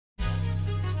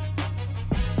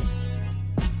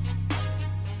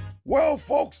Well,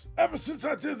 folks, ever since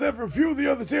I did that review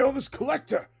the other day on this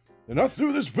Collector, and I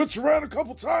threw this bitch around a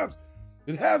couple times,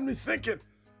 it had me thinking,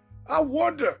 I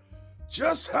wonder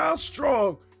just how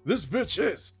strong this bitch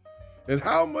is, and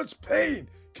how much pain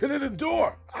can it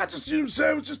endure. I just, you know what I'm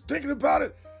saying, was just thinking about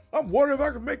it. I'm wondering if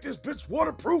I can make this bitch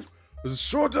waterproof, because it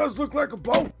sure does look like a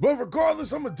boat. But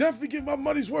regardless, I'm gonna definitely get my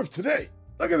money's worth today.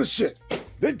 Look at this shit.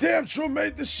 They damn sure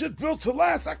made this shit built to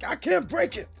last. I can't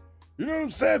break it. You know what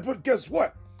I'm saying? But guess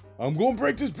what? I'm gonna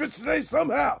break this bitch today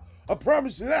somehow. I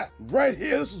promise you that. Right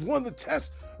here, this is one of the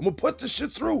tests. I'm gonna put this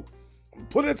shit through. I'm gonna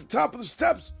put it at the top of the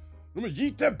steps. I'm gonna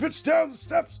yeet that bitch down the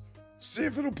steps. See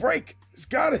if it'll break. It's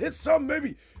gotta hit something,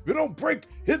 maybe. If it don't break,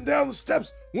 hitting down the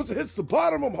steps. Once it hits the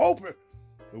bottom, I'm hoping.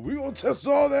 And we're gonna test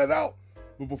all that out.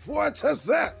 But before I test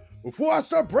that, before I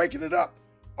start breaking it up,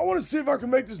 I wanna see if I can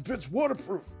make this bitch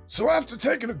waterproof. So after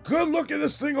taking a good look at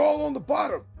this thing all on the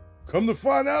bottom, come to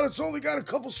find out it's only got a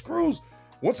couple screws.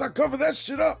 Once I cover that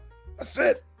shit up, that's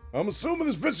it. I'm assuming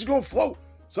this bitch is gonna float.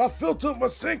 So I filled up my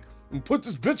sink and put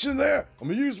this bitch in there. I'm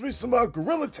gonna use me some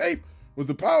Gorilla Tape with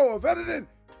the power of editing.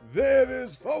 There it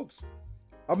is, folks.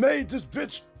 I made this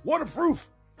bitch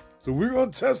waterproof. So we're gonna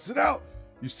test it out.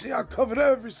 You see I covered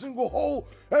every single hole,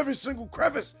 every single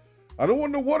crevice. I don't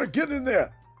want no water getting in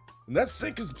there. And that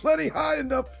sink is plenty high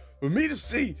enough for me to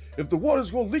see if the water's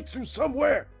gonna leak through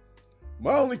somewhere.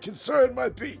 My only concern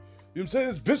might be, you know what I'm saying,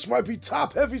 this bitch might be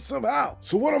top heavy somehow.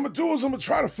 So what I'm gonna do is I'm gonna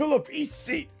try to fill up each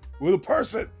seat with a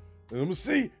person. And I'm gonna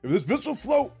see if this bitch will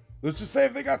float. Let's just say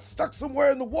if they got stuck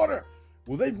somewhere in the water,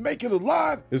 will they make it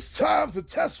alive? It's time for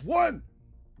test one.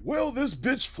 Will this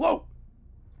bitch float?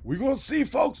 We're gonna see,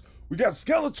 folks. We got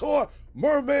Skeletor,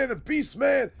 Mer-man, and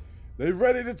Beast-man. They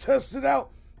ready to test it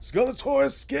out. Skeletor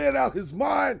is scared out his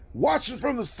mind. Watching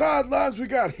from the sidelines, we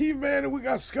got Heman and we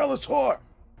got Skeletor.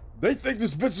 They think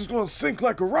this bitch is gonna sink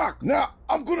like a rock. Now,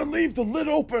 I'm gonna leave the lid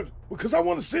open because I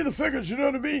wanna see the figures, you know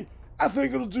what I mean? I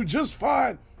think it'll do just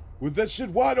fine with that shit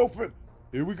wide open.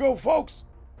 Here we go, folks.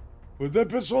 Put that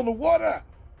bitch on the water.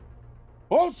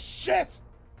 Oh shit!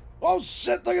 Oh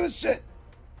shit, look at this shit.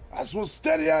 I just want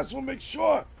steady, I just wanna make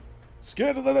sure.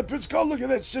 Scared to let that bitch go, look at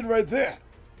that shit right there.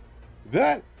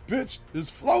 That bitch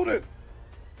is floating.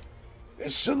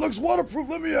 This shit looks waterproof.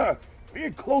 Let me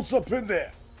get close up in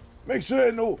there. Make sure there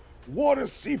ain't no water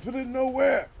seeping in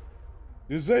nowhere.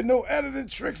 This ain't no editing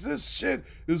tricks. This shit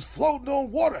is floating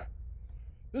on water.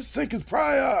 This sink is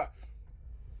probably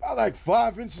about like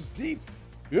 5 inches deep.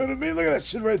 You know what I mean? Look at that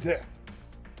shit right there.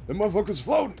 That motherfucker's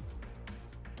floating.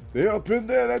 They up in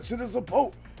there. That shit is a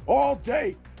boat all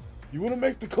day. You want to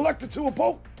make the Collector to a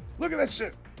boat? Look at that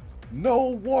shit. No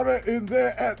water in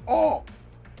there at all.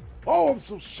 Oh, I'm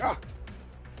so shocked.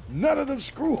 None of them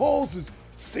screw holes is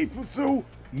seeping through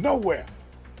nowhere.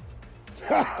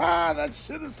 Haha, that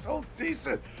shit is so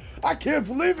decent. I can't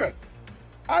believe it.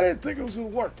 I didn't think it was gonna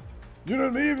work. You know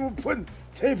what I mean? Even putting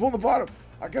tape on the bottom.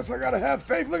 I guess I gotta have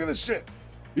faith. Look at this shit.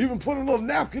 Even put a little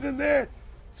napkin in there.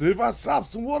 So if I sop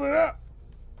some water up,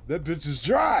 that bitch is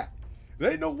dry. There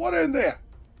ain't no water in there.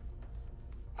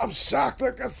 I'm shocked.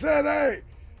 Like I said, hey,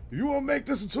 if you wanna make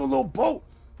this into a little boat,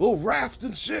 a little raft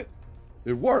and shit,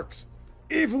 it works.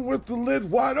 Even with the lid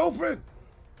wide open.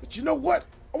 But you know what?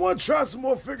 I want to try some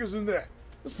more figures in there.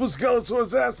 Let's put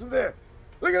Skeletor's ass in there.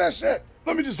 Look at that shit.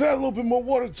 Let me just add a little bit more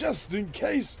water just in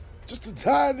case. Just a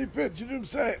tiny bit, you know what I'm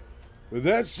saying? But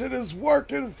that shit is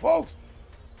working, folks.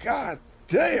 God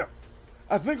damn.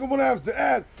 I think I'm going to have to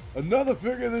add another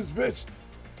figure of this bitch.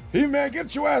 He-Man,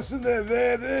 get your ass in there.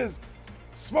 There it is.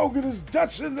 Smoking his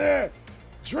Dutch in there.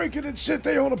 Drinking and shit.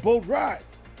 They on a boat ride.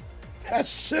 That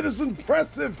shit is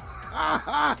impressive.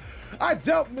 I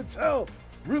doubt Mattel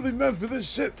really meant for this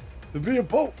shit to be a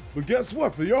boat. But guess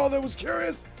what? For y'all that was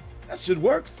curious, that shit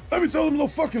works. Let me throw them little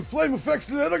fucking flame effects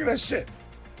in there. Look at that shit.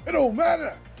 It don't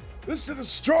matter. This shit is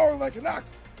strong like an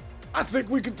ox. I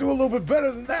think we could do a little bit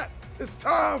better than that. It's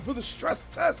time for the stress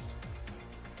test.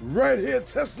 Right here,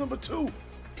 test number 2.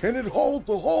 Can it hold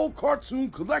the whole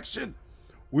cartoon collection?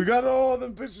 We got all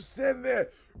them bitches standing there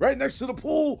right next to the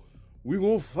pool. We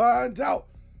gonna find out.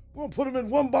 We're gonna put them in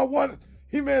one by one.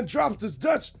 He-Man dropped his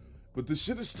Dutch, but the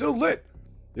shit is still lit.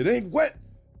 It ain't wet.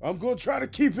 I'm gonna try to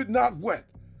keep it not wet.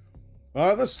 All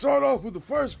right, let's start off with the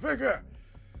first figure.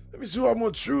 Let me see what I'm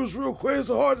gonna choose real quick. It's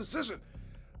a hard decision.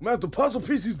 I'm gonna have to puzzle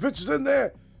piece these bitches in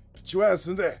there. Get your ass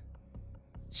in there.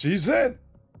 She's in.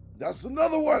 That's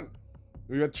another one.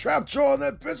 We got Trapjaw on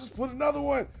that bitch. Let's put another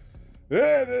one.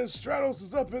 There it is. Stratos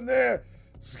is up in there.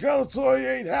 Skeletor, he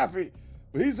ain't happy,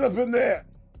 but he's up in there.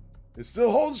 It's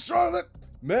still holding strong. Look,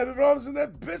 Man-at-Arms in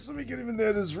that bitch. Let me get him in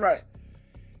there this right.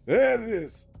 There it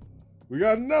is. We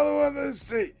got another one. Let's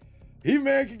see.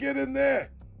 He-Man can get in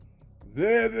there.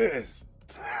 There it is.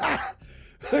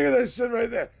 Look at that shit right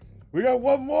there. We got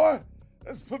one more.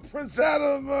 Let's put Prince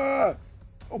Adam,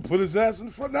 I'll put his ass in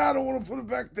the front. Now I don't want to put him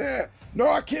back there. No,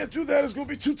 I can't do that. It's going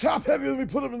to be too top heavy. Let me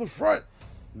put him in the front.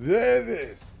 There it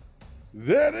is.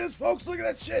 There it is, folks. Look at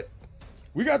that shit.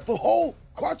 We got the whole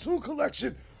cartoon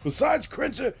collection. Besides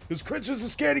Cringer, because Cringer's a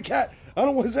scaredy cat. I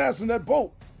don't want his ass in that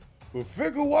boat. But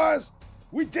figure-wise,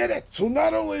 we did it. So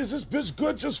not only is this bitch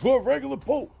good just for a regular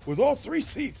boat with all 3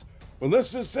 seats, but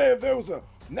let's just say if there was a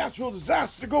natural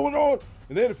disaster going on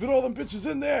and they had to fit all them bitches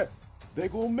in there, they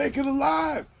gonna make it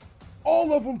alive.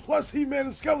 All of them plus Heman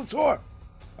and Skeletor.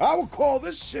 I would call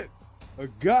this shit a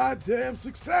goddamn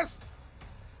success.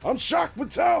 I'm shocked,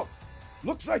 Mattel.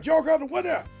 Looks like y'all got a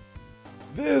winner.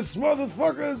 This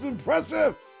motherfucker is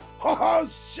impressive. Oh,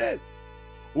 shit.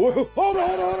 Whoa, hold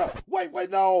on.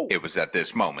 Wait, no. It was at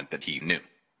this moment that he knew.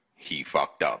 He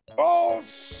fucked up. Oh,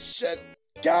 shit.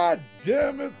 God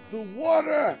damn it, the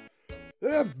water.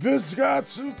 That bitch got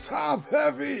too top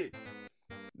heavy.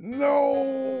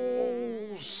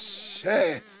 No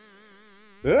shit.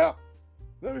 Yep.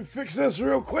 Let me fix this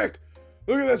real quick.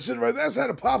 Look at that shit right there. I just had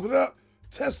to pop it up,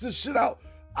 test this shit out.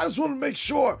 I just want to make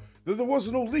sure that there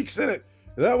wasn't no leaks in it.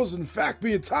 And that was in fact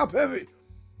being top heavy.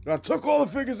 And I took all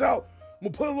the figures out. I'm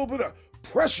gonna put a little bit of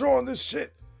pressure on this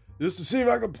shit just to see if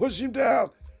I can push him down.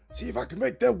 See if I can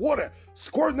make that water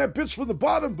squirting that bitch from the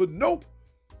bottom, but nope.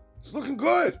 It's looking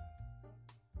good.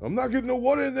 I'm not getting no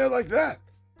water in there like that.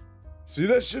 See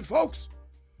that shit, folks?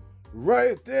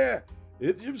 Right there. You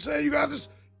know what I'm saying? You gotta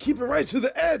just keep it right to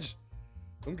the edge.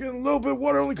 I'm getting a little bit of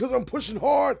water only because I'm pushing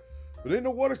hard, but ain't no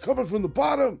water coming from the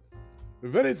bottom.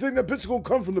 If anything, that bitch is gonna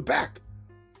come from the back.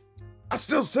 I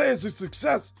still say it's a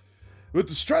success. With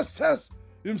the stress test, you know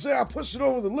what I'm saying? I pushed it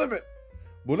over the limit.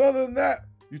 But other than that,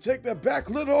 you take that back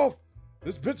lid off,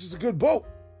 this bitch is a good boat.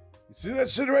 You see that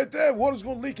shit right there? Water's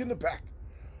gonna leak in the back.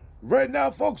 Right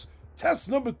now, folks, test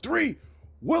number 3.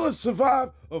 Will it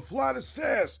survive a flight of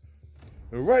stairs?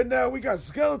 And right now, we got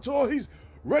Skeletor. He's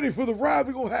ready for the ride.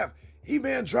 We're gonna have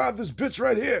He-Man drive this bitch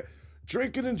right here.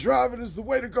 Drinking and driving is the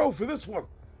way to go for this one.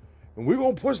 And we're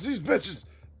gonna push these bitches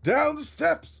down the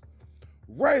steps.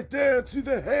 Right there to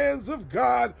the hands of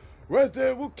God. Right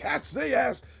there, we'll catch their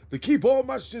ass to keep all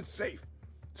my shit safe.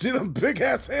 See them big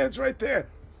ass hands right there?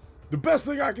 The best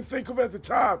thing I can think of at the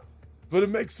time, but it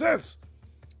makes sense.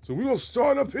 So we're gonna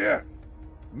start up here.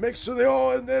 Make sure they're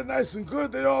all in there nice and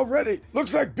good. They're all ready.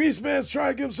 Looks like Beastman's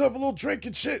trying to give himself a little drink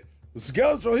and shit. But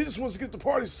Skeletor, he just wants to get the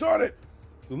party started.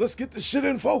 So let's get this shit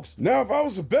in, folks. Now, if I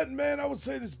was a betting man, I would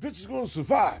say this bitch is gonna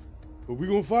survive. But we're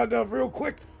gonna find out real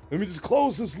quick. Let me just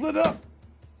close this lid up.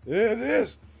 There it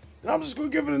is. And I'm just gonna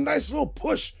give it a nice little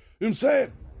push. You know what I'm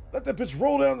saying? Let that bitch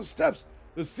roll down the steps.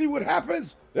 Let's see what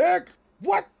happens. Heck,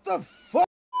 what the fuck?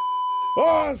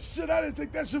 Oh shit, I didn't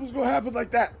think that shit was gonna happen like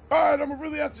that. All right, I'm gonna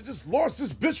really have to just launch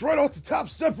this bitch right off the top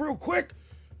step real quick.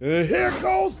 And here it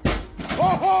goes.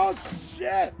 Oh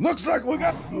shit. Looks like we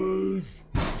got...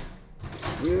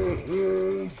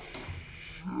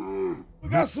 We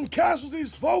got some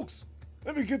casualties, folks.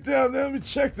 Let me get down there. Let me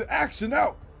check the action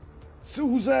out. See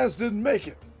whose ass didn't make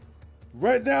it.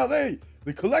 Right now, the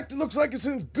Collector looks like it's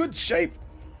in good shape.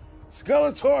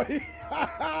 Skeletor,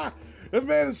 that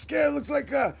man is scared. Looks like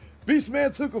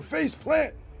Beastman took a face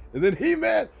plant. And then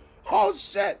He-Man, oh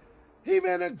shit.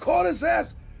 He-Man done caught his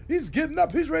ass. He's getting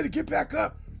up. He's ready to get back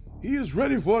up. He is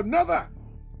ready for another.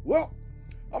 Well,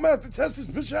 I'm gonna have to test this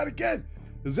bitch out again.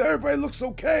 Because everybody looks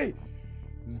okay.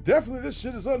 Definitely this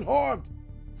shit is unharmed.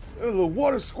 There's a little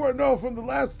water squirting off from the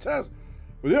last test.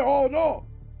 But yeah, all in all,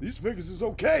 these figures is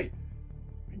okay.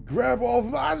 Grab all of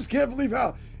them. I just can't believe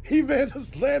how He-Man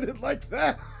just landed like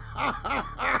that.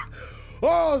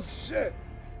 Oh shit.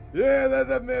 Yeah,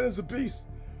 that man is a beast.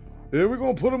 Yeah, we're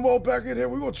gonna put them all back in here.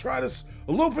 We're gonna try this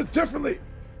a little bit differently.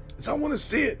 Because I wanna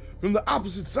see it from the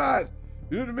opposite side.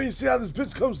 You know what I mean? See how this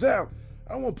bitch comes down.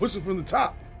 I don't wanna push it from the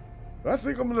top. But I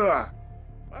think I'm gonna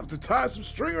have to tie some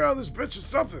string around this bitch or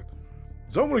something.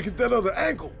 So I'm gonna get that other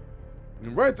angle.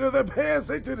 And right there, them hands,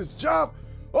 they did its job.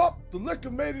 Oh, the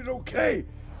liquor made it okay.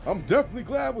 I'm definitely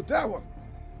glad with that one.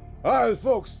 All right,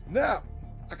 folks, now,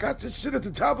 I got this shit at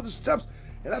the top of the steps,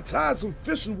 and I tied some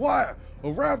fishing wire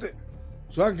around it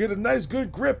so I can get a nice,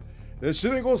 good grip. That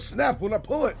shit ain't gonna snap when I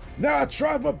pull it. Now, I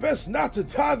tried my best not to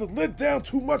tie the lid down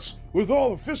too much with all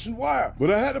the fishing wire,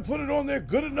 but I had to put it on there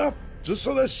good enough just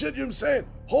so that shit, you know what I'm saying,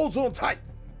 holds on tight.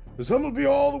 Because I'm gonna be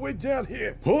all the way down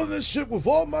here, pulling this shit with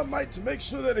all my might to make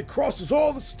sure that it crosses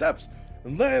all the steps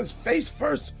and lands face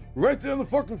first right there on the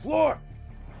fucking floor.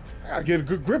 I gotta get a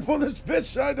good grip on this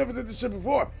bitch. I never did this shit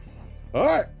before. All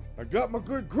right, I got my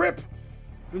good grip.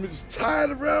 Let me just tie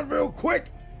it around real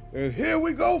quick. And here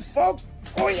we go, folks.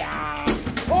 Oh, yeah.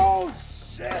 Oh,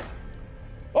 shit.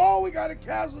 Oh, we got a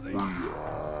casualty.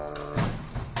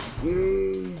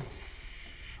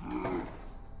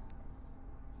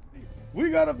 We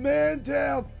got a man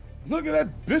down. Look at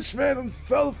that bitch, man, and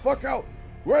fell the fuck out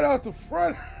right out the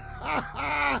front.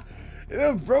 And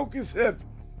then broke his hip.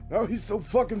 Now he's so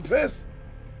fucking pissed.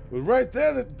 But right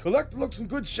there, the collector looks in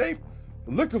good shape.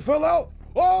 The liquor fell out.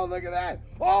 Oh, look at that.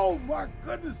 Oh, my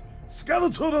goodness.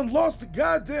 Skeletor done lost the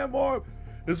goddamn arm.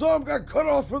 His arm got cut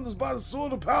off from this by the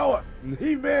sword of power. And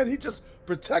He-Man, he just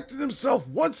protected himself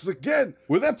once again.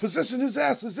 With that position his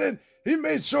ass is in, he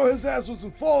made sure his ass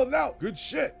wasn't falling out. Good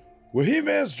shit. With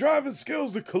He-Man's driving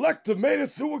skills, the collector made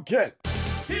it through again.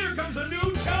 Here comes a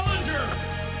new challenger!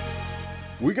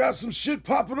 We got some shit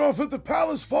popping off at the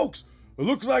palace, folks. It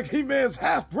looks like He-Man's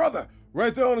half-brother,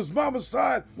 right there on his mama's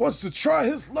side, wants to try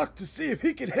his luck to see if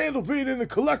he can handle being in the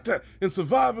collector and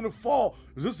surviving a fall,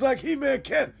 just like He-Man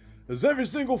can. As every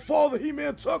single fall that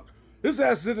He-Man took, his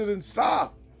ass did it in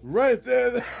style. Right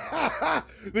there,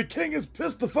 the king is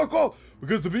pissed the fuck off,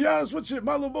 because to be honest with you, in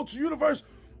my little Motu universe,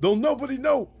 don't nobody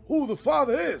know who the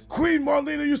father is. Queen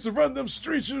Marlena used to run them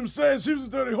streets, you know what I'm saying? She was a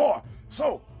dirty whore.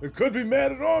 So, it could be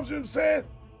Man-at-Arms, you know what I'm saying?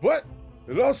 But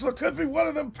it also could be one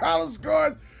of them palace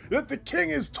guards that the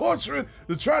king is torturing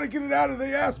to try to get it out of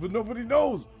their ass, but nobody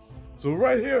knows. So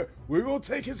right here, we're gonna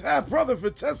take his half-brother for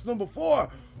test number 4.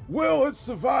 Will it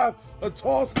survive a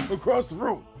toss across the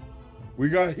room? We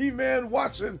got He-Man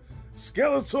watching,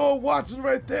 Skeletor watching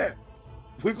right there.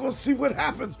 We're gonna see what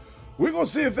happens. We're gonna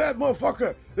see if that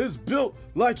motherfucker is built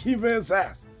like He-Man's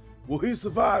ass. Will he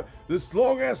survive this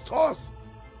long-ass toss?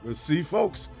 Let's see,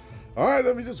 folks. All right,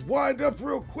 let me just wind up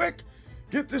real quick.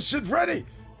 Get this shit ready.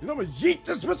 And I'm gonna yeet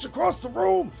this bitch across the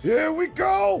room. Here we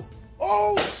go.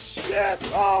 Oh, shit.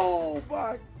 Oh,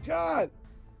 my God.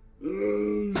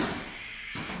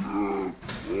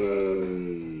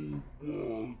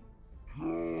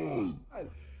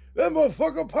 That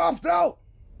motherfucker popped out.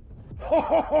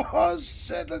 Oh,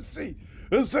 shit. Let's see.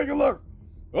 Let's take a look.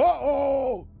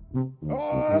 Uh-oh.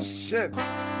 Oh, shit.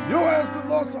 Your ass done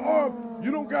lost the arm.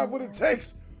 You don't got what it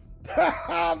takes. Look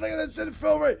at that shit. It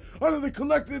fell right under the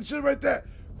collector and shit right there.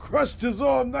 Crushed his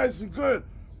arm nice and good.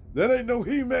 That ain't no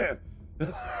He-Man.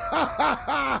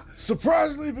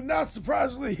 Surprisingly, but not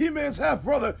surprisingly, He-Man's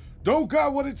half-brother don't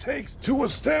got what it takes to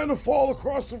withstand a fall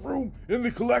across the room in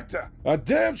the collector. I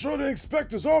damn sure didn't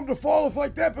expect his arm to fall off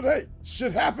like that, but hey,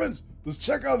 shit happens. Let's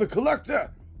check out the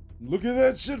collector. Look at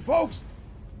that shit, folks.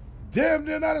 Damn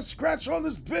near not a scratch on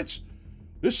this bitch.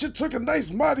 This shit took a nice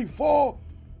mighty fall.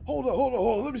 Hold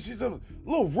on. Let me see something. A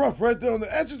little rough right there on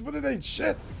the edges, but it ain't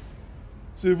shit.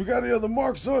 See if we got any other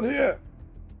marks on here.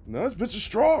 Now this bitch is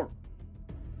strong.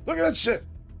 Look at that shit.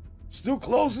 Still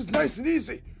closes nice and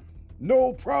easy.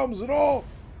 No problems at all.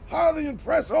 Highly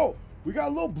impressed. Oh, we got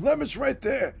a little blemish right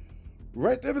there.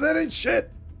 Right there, but that ain't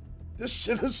shit. This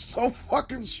shit is so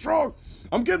fucking strong.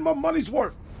 I'm getting my money's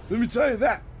worth. Let me tell you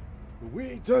that. But we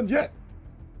ain't done yet.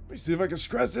 Let me see if I can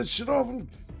scratch that shit off and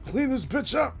clean this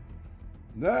bitch up.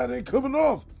 Nah, it ain't coming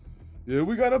off. Yeah,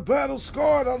 we got a battle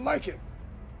scarred. I like it.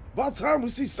 About time we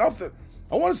see something.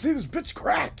 I want to see this bitch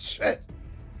crack. Shit.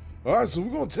 All right, so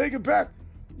we're going to take it back.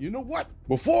 You know what?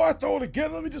 Before I throw it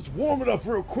again, let me just warm it up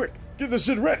real quick. Get this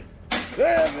shit ready.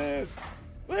 There it is.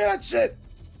 Look at that shit.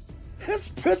 This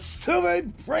bitch still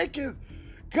ain't breaking.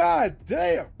 God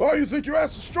damn. Oh, you think your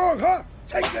ass is strong, huh?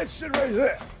 Take that shit right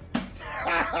there.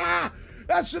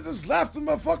 That shit just laughed in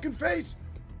my fucking face.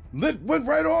 Lit went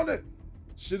right on it.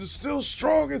 Shit is still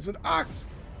strong as an ox.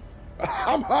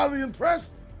 I'm highly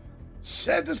impressed.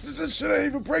 Shit, this shit ain't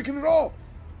even breaking at all.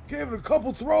 Gave it a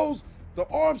couple throws. The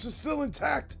arms are still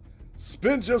intact.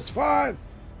 Spin just fine.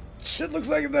 Shit looks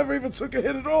like it never even took a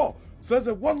hit at all. So that's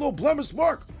that one little blemish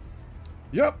mark.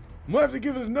 Yep, I'm gonna have to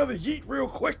give it another yeet real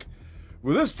quick.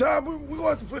 But this time, we're gonna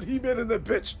have to put He-Man in that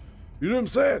bitch. You know what I'm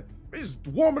saying? We just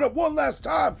warm it up one last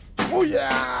time. Oh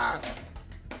yeah!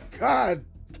 God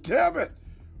damn it.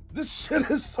 This shit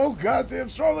is so goddamn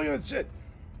strong. Look at that shit.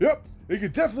 Yep, it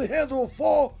can definitely handle a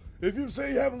fall if you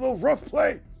say you're having a little rough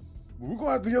play. But we're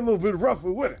gonna have to get a little bit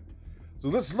rougher with it. So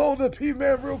let's load up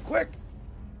He-Man real quick.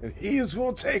 And he is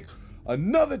gonna take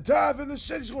another dive in this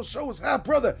shit. He's gonna show his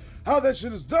half-brother how that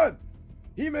shit is done.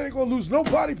 He-Man ain't gonna lose no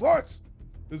body parts.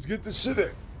 Let's get this shit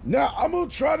in. Now, I'm gonna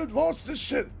try to launch this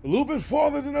shit a little bit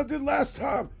farther than I did last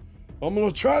time. I'm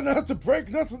gonna try not to break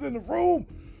nothing in the room.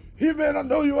 He-Man, I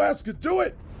know your ass could do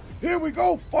it. Here we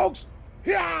go, folks.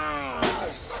 Yeah!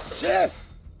 Shit!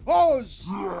 Oh, shit!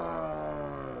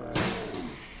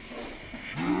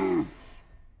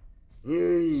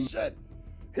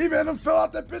 He-Man done fell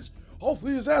out that bitch.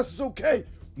 Hopefully his ass is okay.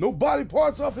 No body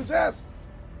parts off his ass.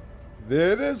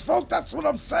 There it is, folks. That's what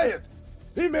I'm saying.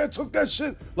 He-Man took that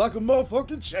shit like a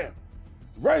motherfucking champ.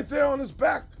 Right there on his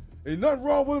back. Ain't nothing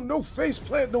wrong with him. No face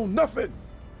plant, no nothing.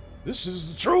 This shit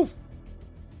is the truth.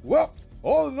 Well,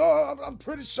 all in all, I'm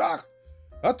pretty shocked.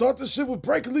 I thought this shit would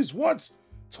break at least once,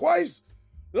 twice,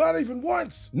 not even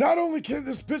once. Not only can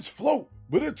this bitch float,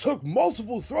 but it took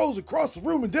multiple throws across the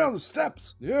room and down the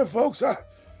steps. Yeah, folks,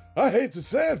 I hate to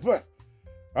say it, but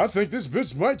I think this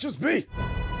bitch might just be.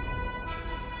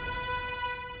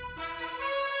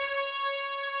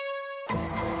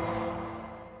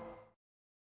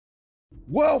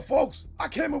 Well, folks, I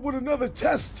came up with another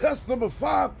test number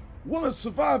 5. Will it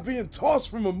survive being tossed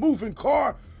from a moving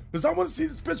car? Because I want to see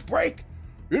this bitch break.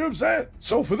 You know what I'm saying?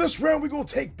 So for this round, we're going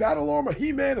to take Battle Armor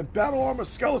He-Man and Battle Armor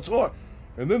Skeletor.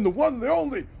 And then the one, the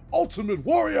only, Ultimate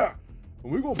Warrior.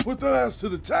 And we're going to put that ass to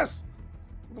the test.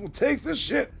 We're going to take this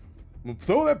shit. I'm going to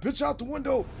throw that bitch out the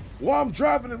window while I'm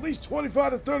driving at least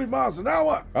 25 to 30 miles an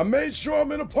hour. I made sure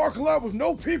I'm in a parking lot with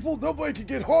no people. Nobody can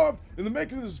get harmed in the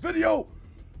making of this video.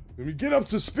 Let me get up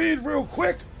to speed real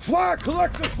quick. Fly,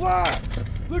 Collector, fly.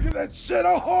 Look at that shit.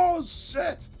 Oh,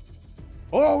 shit.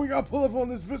 Oh, we got to pull up on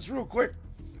this bitch real quick.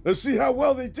 Let's see how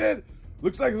well they did.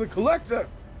 Looks like the Collector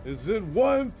is in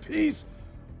one piece.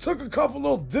 Took a couple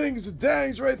little dings and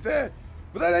dangs right there,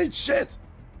 but that ain't shit.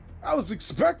 I was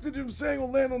expecting him saying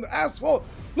he'll land on the asphalt.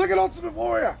 Look at Ultimate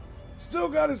Warrior. Still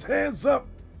got his hands up.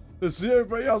 Let's see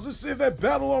everybody else. Let's see if that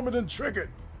battle armor done triggered.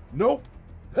 Nope.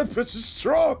 That bitch is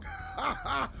strong.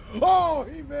 Oh,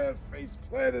 He-Man face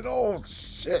planted. Oh,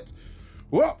 shit.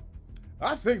 Well,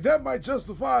 I think that might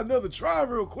justify another try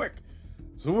real quick.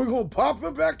 So we're going to pop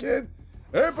them back in.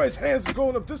 Everybody's hands are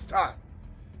going up this time.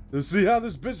 Let's see how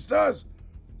this bitch does.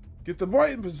 Get them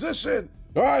right in position.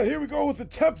 All right, here we go with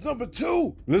attempt number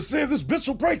 2. Let's see if this bitch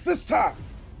will break this time.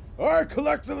 All right,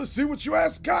 Collector, let's see what you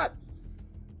ass got.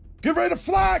 Get ready to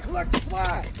fly, Collector,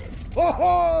 fly.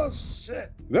 Oh,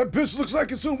 shit. That bitch looks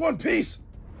like it's in one piece.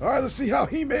 All right, let's see how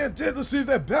He-Man did. Let's see if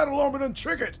that battle armor done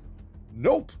triggered.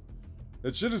 Nope.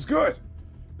 That shit is good.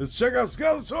 Let's check out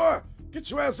Skeletor. Get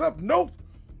your ass up. Nope.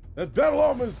 That battle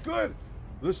armor is good.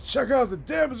 Let's check out the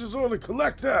damages on the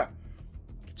Collector.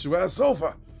 Get your ass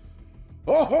over.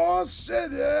 Oh,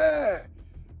 shit, yeah.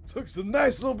 Took some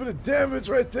nice little bit of damage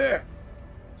right there.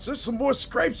 Just some more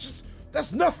scrapes.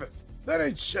 That's nothing. That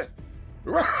ain't shit.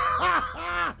 Look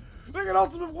at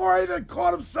Ultimate Warrior that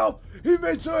caught himself. He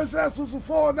made sure his ass wasn't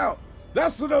falling out.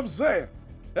 That's what I'm saying.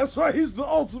 That's why he's the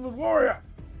Ultimate Warrior.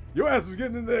 Your ass is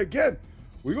getting in there again.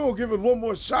 We're going to give it one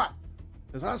more shot.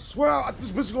 Because I swear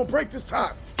this bitch is going to break this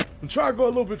time. And try to go a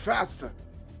little bit faster.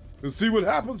 Let's see what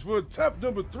happens for attempt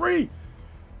number 3.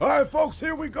 All right, folks,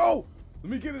 here we go.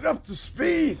 Let me get it up to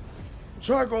speed.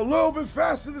 Try to go a little bit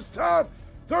faster this time.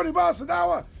 30 miles an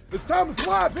hour. It's time to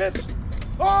fly, bitch.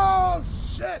 Oh,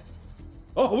 shit.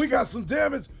 Oh, we got some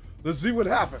damage. Let's see what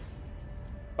happened.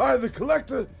 All right, the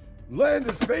Collector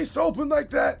landed face open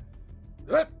like that.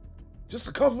 Just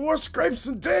a couple more scrapes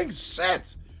and dings.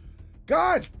 Shit.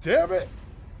 God damn it.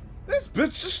 This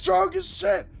bitch is strong as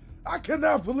shit. I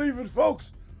cannot believe it,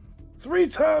 folks. 3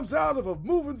 times out of a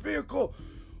moving vehicle.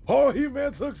 Oh,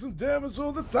 He-Man took some damage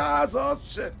on the thighs. Oh,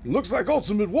 shit. Looks like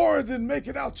Ultimate Warrior didn't make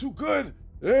it out too good.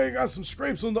 They got some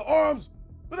scrapes on the arms,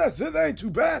 but that's it. That ain't too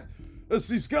bad. Let's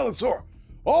see Skeletor.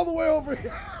 All the way over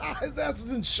here. His ass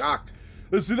is in shock.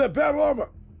 Let's see that battle armor.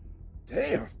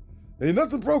 Damn. Ain't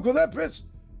nothing broke on that bitch.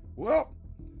 Well,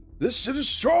 this shit is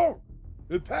strong.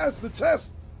 It passed the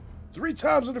test 3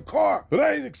 times in the car, but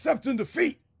I ain't accepting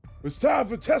defeat. It's time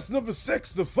for test number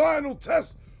 6, the final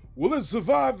test. Will it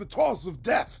survive the toss of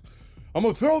death? I'm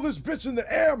gonna throw this bitch in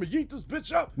the air. I'm gonna yeet this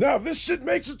bitch up. Now, if this shit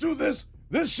makes it through this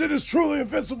shit is truly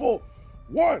invincible.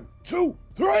 1, 2,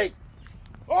 3.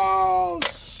 Oh,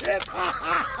 shit.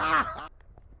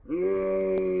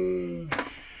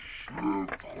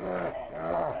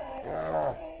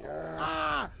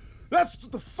 That's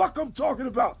what the fuck I'm talking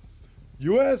about.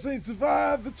 Your ass ain't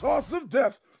survived the toss of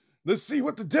death. Let's see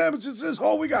what the damages is.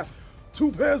 Oh, we got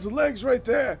 2 pairs of legs right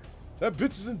there. That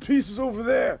bitch is in pieces over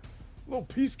there. Little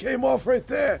piece came off right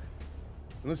there.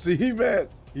 And let's see, He-Man.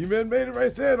 He-Man made it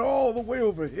right there and all the way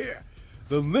over here.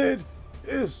 The lid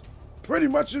is pretty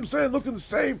much, you know what I'm saying, looking the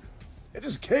same. It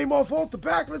just came off the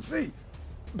back. Let's see.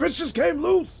 Bitch just came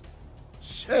loose.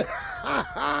 Shit.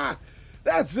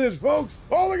 That's it, folks.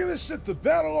 Oh, look at this shit. The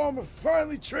battle armor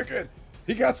finally triggered.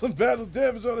 He got some battle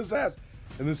damage on his ass.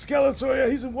 And the Skeletor, yeah,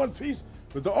 he's in one piece,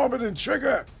 but the armor didn't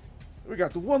trigger. We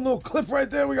got the one little clip right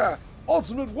there. We got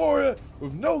Ultimate Warrior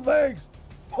with no legs.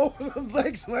 Both of them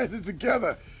legs landed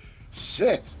together.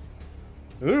 Shit.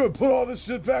 And we're gonna put all this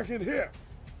shit back in here.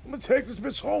 I'm gonna take this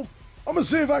bitch home I'm gonna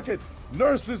see if I can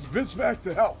nurse this bitch back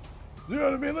to health. You know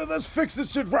what I mean? Let's fix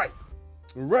this shit right.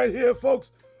 Right here,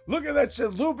 folks. Look at that shit. A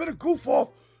little bit of goof off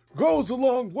goes a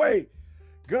long way.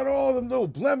 Got all them little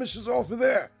blemishes off of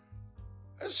there.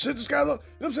 That shit just got a little, you know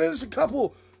what I'm saying? There's a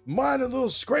couple minor little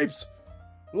scrapes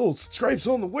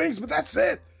on the wings, but that's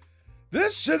it.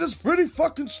 This shit is pretty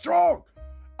fucking strong.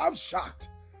 I'm shocked.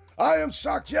 I am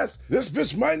shocked, yes. This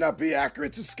bitch might not be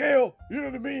accurate to scale. You know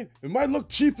what I mean? It might look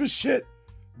cheap as shit.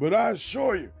 But I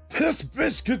assure you, this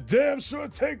bitch could damn sure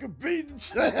take a beating.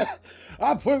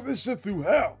 I put this shit through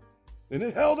hell. And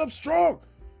it held up strong.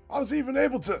 I was even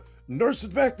able to nurse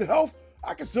it back to health.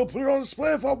 I can still put it on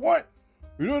display if I want.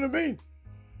 You know what I mean?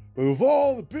 But with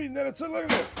all the beating that it took, look at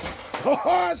this.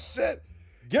 Oh, shit.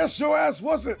 Guess your ass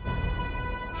wasn't.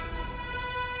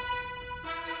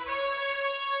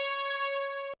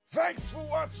 Thanks for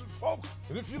watching, folks.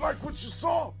 And if you like what you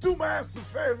saw, do my ass a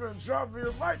favor and drop me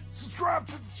a like. Subscribe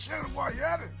to the channel while you're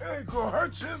at it. It ain't gonna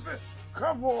hurt you, is it?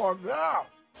 Come on now.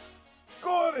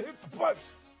 Go ahead and hit the button.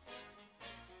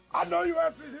 I know you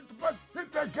have to hit the button.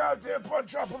 Hit that goddamn button,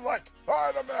 drop a like. All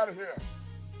right, I'm out of here.